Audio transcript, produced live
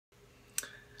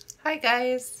Hi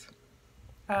guys,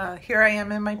 here I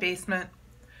am in my basement.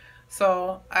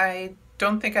 So I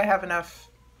don't think I have enough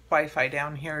Wi-Fi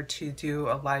down here to do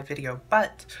a live video,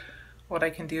 but what I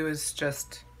can do is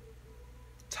just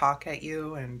talk at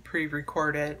you and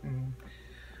pre-record it and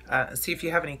see if you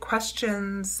have any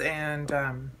questions and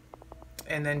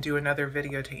then do another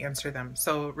video to answer them.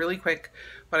 So really quick,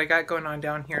 what I got going on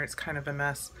down here, it's kind of a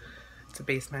mess. It's a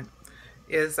basement.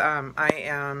 Is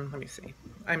let me see,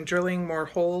 I'm drilling more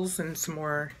holes in some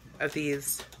more of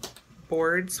these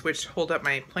boards which hold up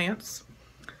my plants.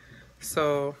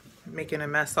 So I'm making a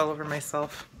mess all over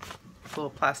myself, little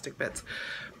plastic bits.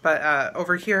 But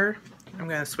over here, I'm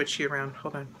gonna switch you around.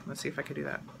 Hold on, let's see if I can do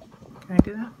that. Can I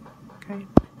do that? Okay.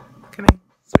 Can I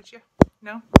switch you?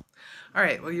 No? All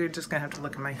right, well, you're just gonna have to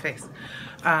look at my face.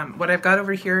 What I've got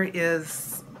over here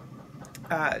is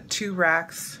 2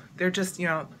 racks. They're just, you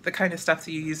know, the kind of stuff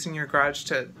that you use in your garage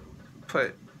to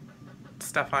put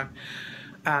stuff on.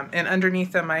 And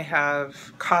underneath them I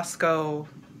have Costco,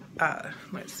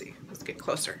 let's see, let's get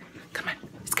closer. Come on,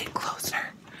 let's get closer.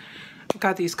 I've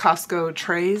got these Costco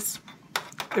trays.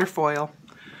 They're foil.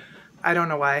 I don't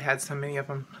know why I had so many of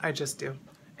them. I just do.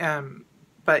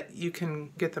 But you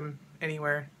can get them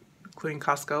anywhere, including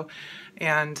Costco.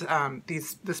 And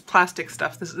this plastic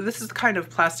stuff, this is the kind of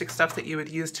plastic stuff that you would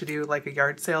use to do like a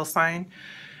yard sale sign.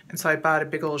 And so I bought a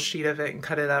big old sheet of it and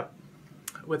cut it up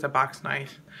with a box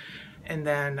knife. And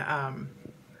then,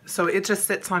 so it just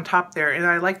sits on top there. And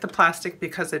I like the plastic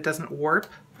because it doesn't warp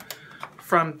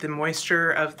from the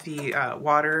moisture of the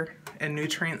water and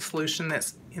nutrient solution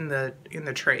that's in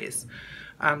the trays.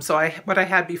 So what I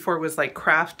had before was like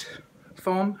craft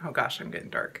foam. Oh gosh, I'm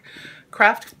getting dark.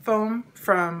 Craft foam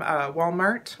from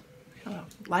Walmart.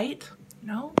 Light?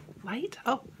 No? Light?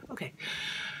 Oh, okay.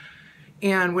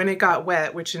 And when it got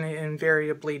wet, which it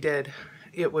invariably did,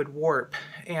 it would warp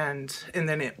and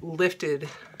then it lifted,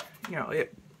 you know,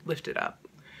 it lifted up.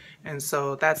 And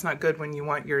so that's not good when you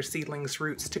want your seedlings'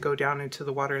 roots to go down into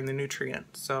the water and the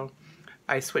nutrients. So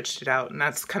I switched it out, and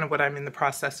that's kind of what I'm in the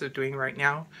process of doing right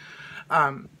now.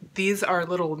 These are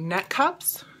little net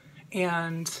cups,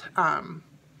 and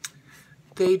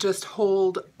they just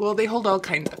hold, well, they hold all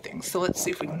kinds of things. So let's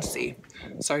see if we can see.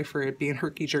 Sorry for it being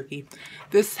herky-jerky.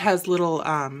 This has little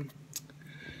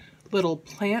little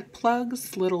plant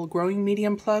plugs, little growing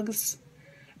medium plugs,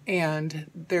 and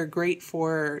they're great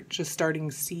for just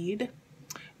starting seed.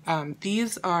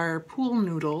 These are pool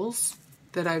noodles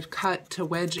that I've cut to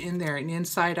wedge in there, and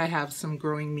inside I have some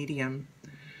growing medium.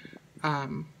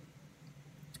 And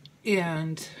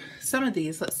some of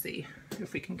these, let's see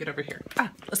if we can get over here.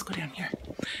 Let's go down here.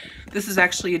 This is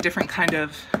actually a different kind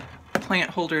of plant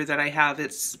holder that I have.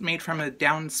 It's made from a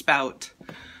downspout,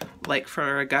 like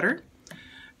for a gutter.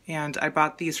 And I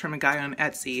bought these from a guy on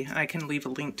Etsy, and I can leave a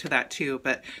link to that too.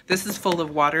 But this is full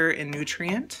of water and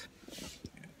nutrient,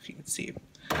 if you can see.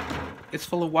 It's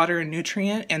full of water and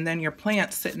nutrient, and then your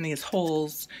plants sit in these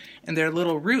holes, and their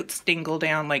little roots dingle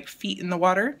down like feet in the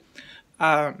water,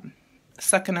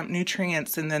 sucking up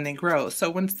nutrients, and then they grow. So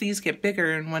once these get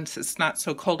bigger and once it's not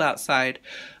so cold outside,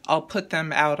 I'll put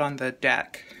them out on the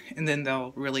deck, and then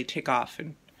they'll really take off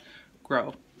and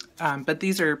grow. But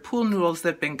these are pool noodles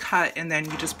that have been cut, and then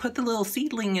you just put the little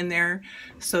seedling in there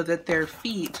so that their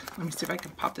feet, let me see if I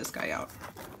can pop this guy out.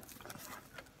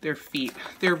 Their feet,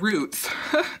 their roots,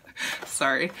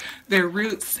 sorry, their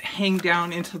roots hang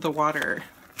down into the water.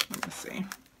 Let me see.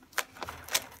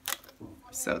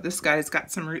 So this guy's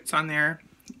got some roots on there,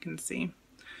 you can see.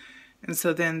 And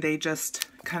so then they just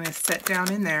kind of set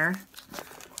down in there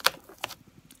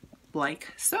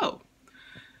like so.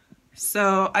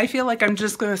 So I feel like I'm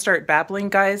just going to start babbling,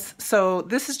 guys. So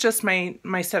this is just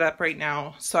my setup right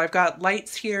now. So I've got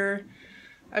lights here,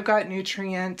 I've got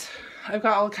nutrient, I've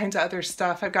got all kinds of other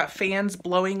stuff. I've got fans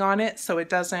blowing on it so it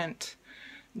doesn't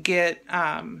get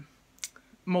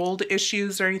mold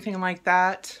issues or anything like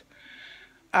that.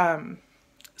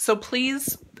 So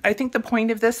please, I think the point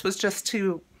of this was just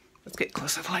to, let's get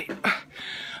close to the light,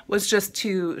 was just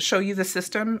to show you the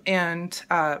system and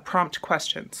prompt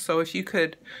questions. So if you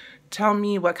could tell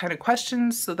me what kind of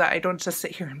questions so that I don't just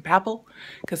sit here and babble,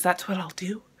 because that's what I'll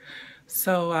do.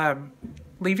 So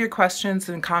leave your questions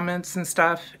and comments and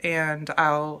stuff, and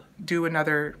I'll do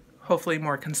another, hopefully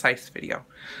more concise video.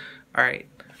 All right,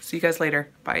 see you guys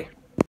later. Bye.